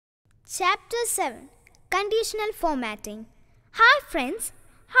Chapter 7 Conditional Formatting. Hi friends,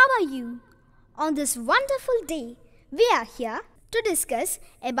 how are you? On this wonderful day, we are here to discuss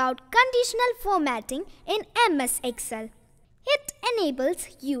about conditional formatting in MS Excel. It enables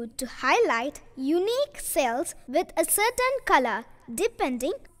you to highlight unique cells with a certain color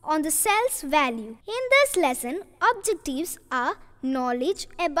depending on the cell's value. In this lesson, objectives are knowledge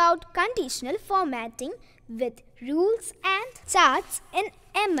about conditional formatting with rules and charts in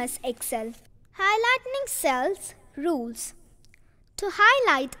MS Excel. Highlighting cells rules. To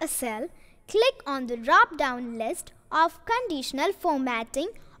highlight a cell, click on the drop-down list of conditional formatting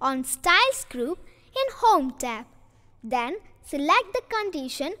on Styles group in Home tab. Then select the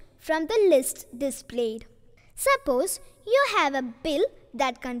condition from the list displayed. Suppose you have a bill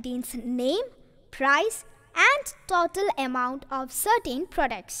that contains name, price, and total amount of certain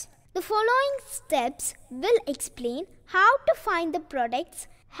products. The following steps will explain how to find the products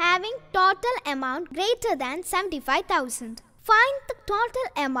having total amount greater than 75,000. Find the total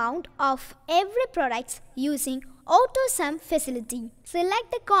amount of every product using AutoSum facility.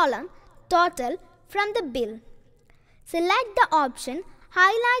 Select the column Total from the bill. Select the option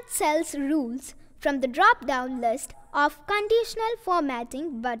Highlight Cells Rules from the drop-down list of Conditional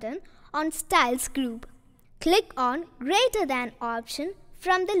Formatting button on Styles group. Click on Greater Than option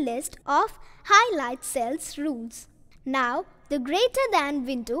from the list of Highlight Cells Rules. Now the Greater Than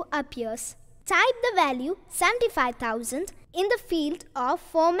window appears. Type the value 75,000 in the field of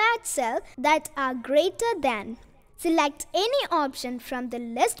Format Cell that are greater than. Select any option from the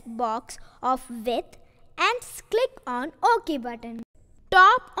list box of Width and click on OK button.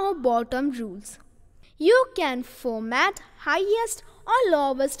 Top or bottom rules. You can format highest or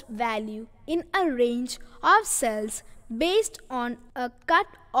lowest value in a range of cells based on a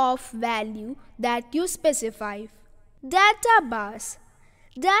cut-off value that you specify. Data bars.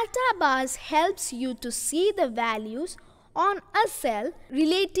 Data bars helps you to see the values on a cell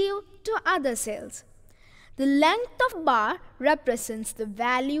relative to other cells. The length of bar represents the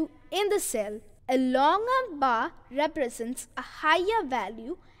value in the cell. A longer bar represents a higher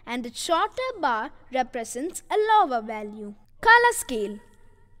value and a shorter bar represents a lower value. Color scale.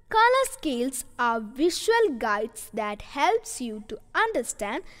 Color scales are visual guides that helps you to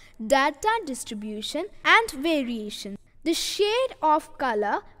understand data distribution and variation. The shade of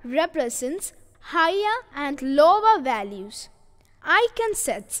color represents higher and lower values. Icon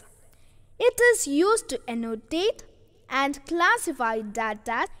sets. It is used to annotate and classify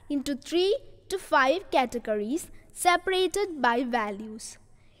data into 3 to 5 categories separated by values.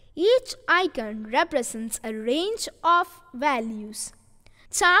 Each icon represents a range of values.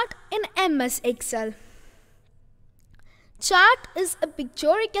 Chart in MS Excel. Chart is a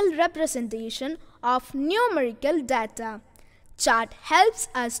pictorial representation of numerical data. Chart helps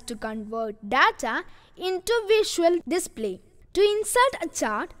us to convert data into visual display. To insert a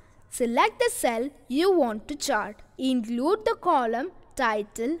chart, select the cell you want to chart. Include the column,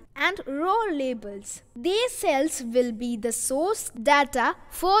 title, and row labels. These cells will be the source data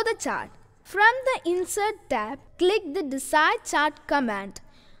for the chart. From the Insert tab, click the Decide Chart command.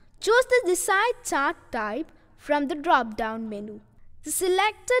 Choose the Decide Chart type from the drop-down menu. The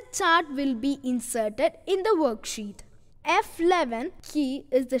selected chart will be inserted in the worksheet. F11 key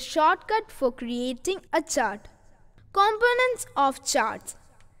is the shortcut for creating a chart. Components of charts.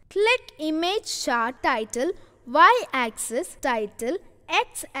 Click Image Chart Title, Y-axis Title,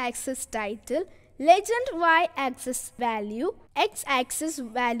 X-axis Title, Legend Y-axis Value, X-axis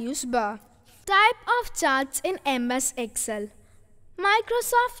Values bar. Type of charts in MS Excel.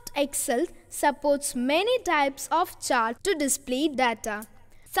 Microsoft Excel supports many types of charts to display data.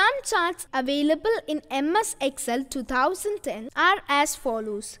 Some charts available in MS Excel 2010 are as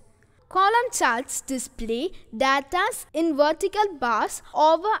follows. Column charts display data in vertical bars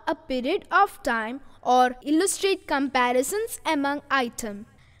over a period of time or illustrate comparisons among items.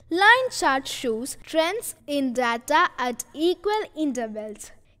 Line chart shows trends in data at equal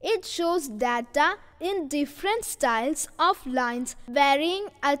intervals. It shows data in different styles of lines varying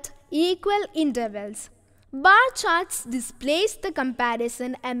at equal intervals. Bar charts displays the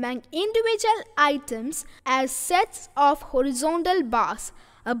comparison among individual items as sets of horizontal bars.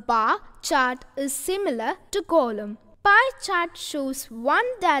 A bar chart is similar to column. Pie chart shows one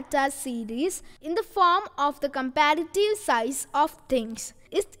data series in the form of the comparative size of things.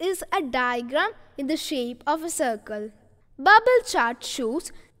 It is a diagram in the shape of a circle. Bubble chart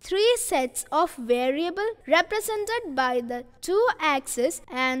shows 3 sets of variables represented by the 2 axes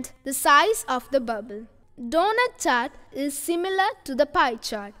and the size of the bubble. Donut chart is similar to the pie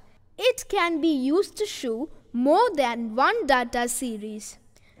chart. It can be used to show more than one data series.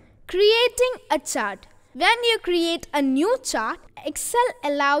 Creating a chart. When you create a new chart, Excel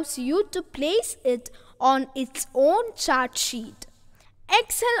allows you to place it on its own chart sheet.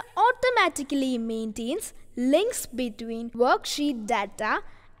 Excel automatically maintains links between worksheet data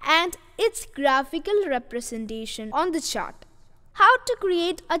and its graphical representation on the chart. How to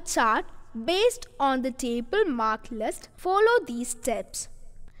create a chart based on the table marked list? Follow these steps.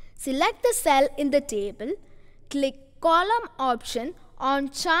 Select the cell in the table. Click Column option on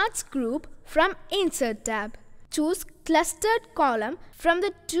Charts group from Insert tab. Choose Clustered Column from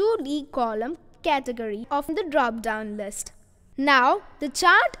the 2D column category of the drop-down list. Now the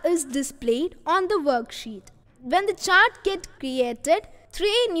chart is displayed on the worksheet. When the chart gets created,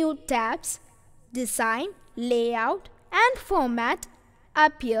 3 new tabs, Design, Layout and Format,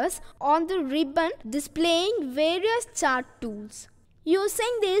 appears on the ribbon displaying various chart tools.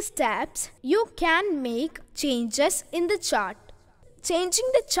 Using these tabs, you can make changes in the chart. Changing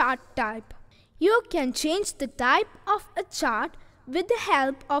the chart type. You can change the type of a chart with the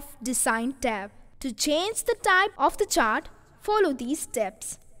help of Design tab. To change the type of the chart, follow these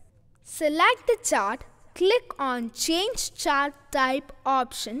steps. Select the chart, click on Change Chart Type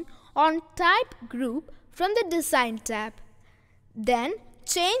option on Type group from the Design tab. Then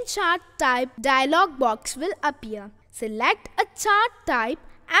Change Chart Type dialog box will appear. Select a chart type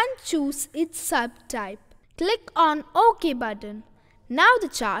and choose its subtype. Click on OK button. Now the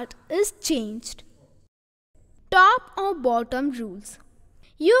chart is changed. Top or bottom rules.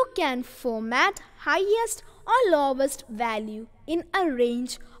 You can format highest or lowest value in a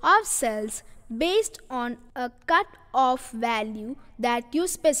range of cells based on a cut-off value that you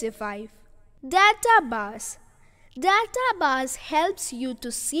specify. Data bars. Data bars helps you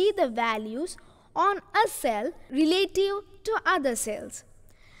to see the values on a cell relative to other cells.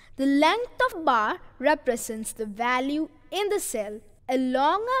 The length of bar represents the value in the cell. A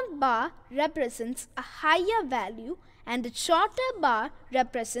longer bar represents a higher value and a shorter bar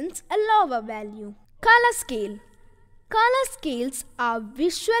represents a lower value. Color scale. Color scales are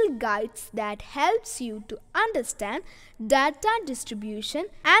visual guides that helps you to understand data distribution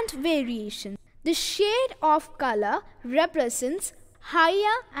and variation. The shade of color represents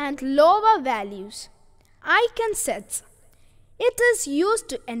higher and lower values. Icon sets. It is used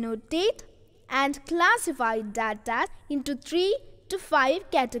to annotate and classify data into 3 to 5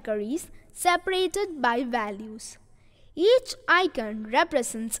 categories separated by values. Each icon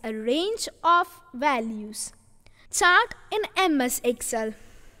represents a range of values. Chart in MS Excel.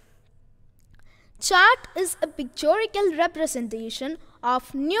 Chart is a pictorial representation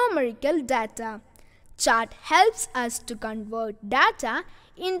of numerical data. Chart helps us to convert data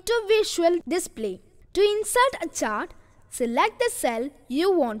into visual display. To insert a chart, select the cell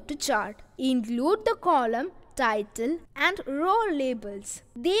you want to chart. Include the column, title and row labels.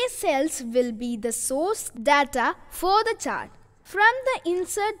 These cells will be the source data for the chart. From the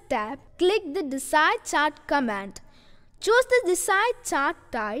Insert tab, click the Decide Chart command. Choose the Decide Chart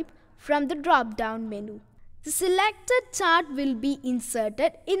type from the drop-down menu. The selected chart will be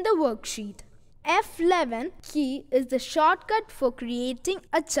inserted in the worksheet. F11 key is the shortcut for creating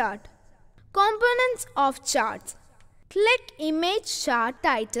a chart. Components of charts. Click Image Chart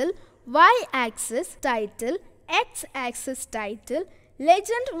Title, Y-axis title, X-axis title,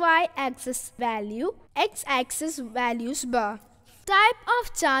 Legend Y-axis value, X-axis values bar. Type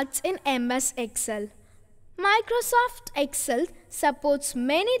of charts in MS Excel. Microsoft Excel supports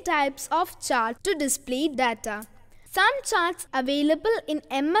many types of charts to display data. Some charts available in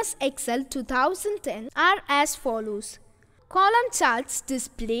MS Excel 2010 are as follows. Column charts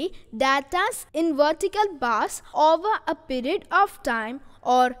display data in vertical bars over a period of time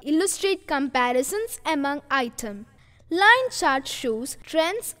or illustrate comparisons among items. Line chart shows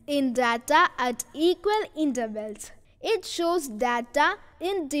trends in data at equal intervals. It shows data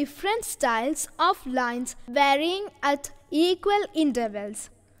in different styles of lines varying at equal intervals.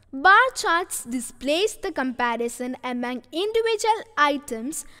 Bar charts displays the comparison among individual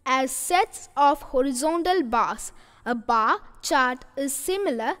items as sets of horizontal bars. A bar chart is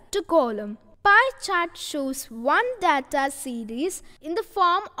similar to column. Pie chart shows one data series in the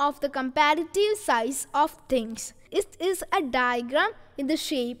form of the comparative size of things. It is a diagram in the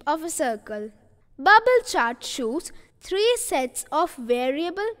shape of a circle. Bubble chart shows 3 sets of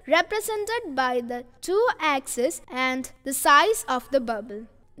variables represented by the 2 axes and the size of the bubble.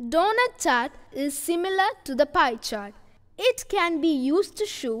 Donut chart is similar to the pie chart. It can be used to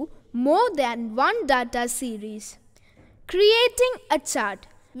show more than one data series. Creating a chart.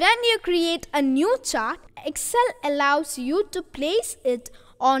 When you create a new chart, Excel allows you to place it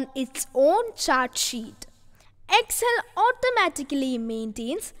on its own chart sheet. Excel automatically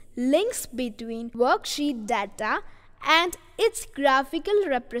maintains links between worksheet data and its graphical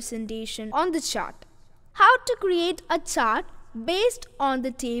representation on the chart. How to create a chart based on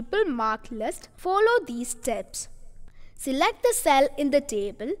the table marked list? Follow these steps. Select the cell in the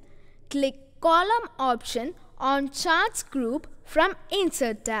table. Click Column option on Charts group from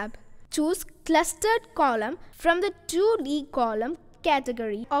Insert tab. Choose Clustered Column from the 2D column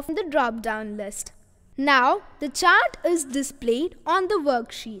category of the drop-down list. Now the chart is displayed on the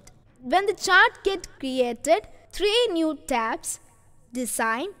worksheet. When the chart gets created, 3 new tabs,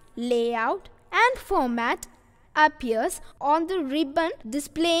 Design, Layout and Format, appears on the ribbon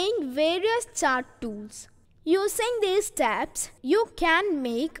displaying various chart tools. Using these tabs, you can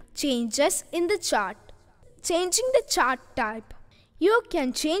make changes in the chart. Changing the chart type. You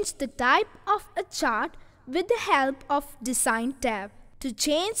can change the type of a chart with the help of Design tab. To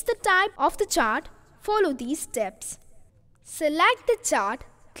change the type of the chart, follow these steps. Select the chart,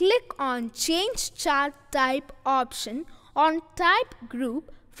 click on Change Chart Type option on Type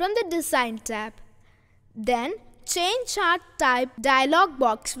group from the Design tab. Then Change Chart Type dialog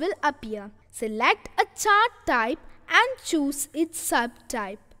box will appear. Select a chart type and choose its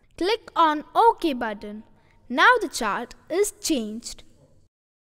subtype. Click on OK button. Now the chart is changed.